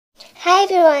Hi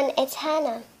everyone, it's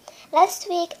Hannah. Last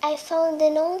week I found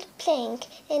an old plank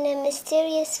in a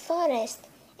mysterious forest.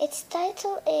 Its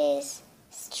title is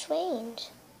Strange.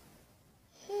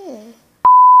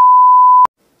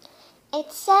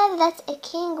 It said that a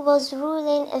king was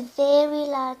ruling a very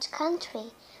large country.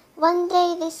 One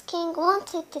day this king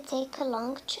wanted to take a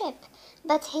long trip,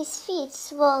 but his feet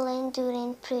swollen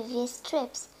during previous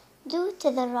trips due to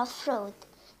the rough road.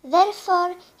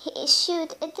 Therefore, he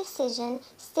issued a decision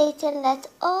stating that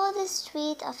all the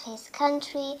streets of his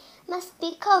country must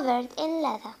be covered in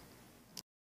leather.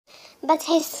 But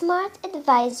his smart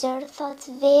advisor thought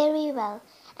very well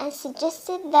and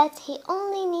suggested that he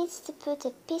only needs to put a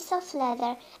piece of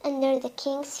leather under the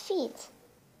king's feet.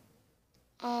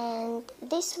 And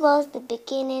this was the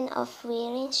beginning of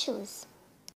wearing shoes.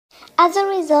 As a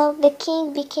result, the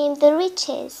king became the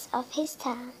richest of his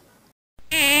town.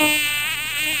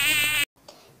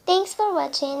 Thanks for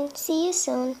watching. See you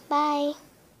soon. Bye.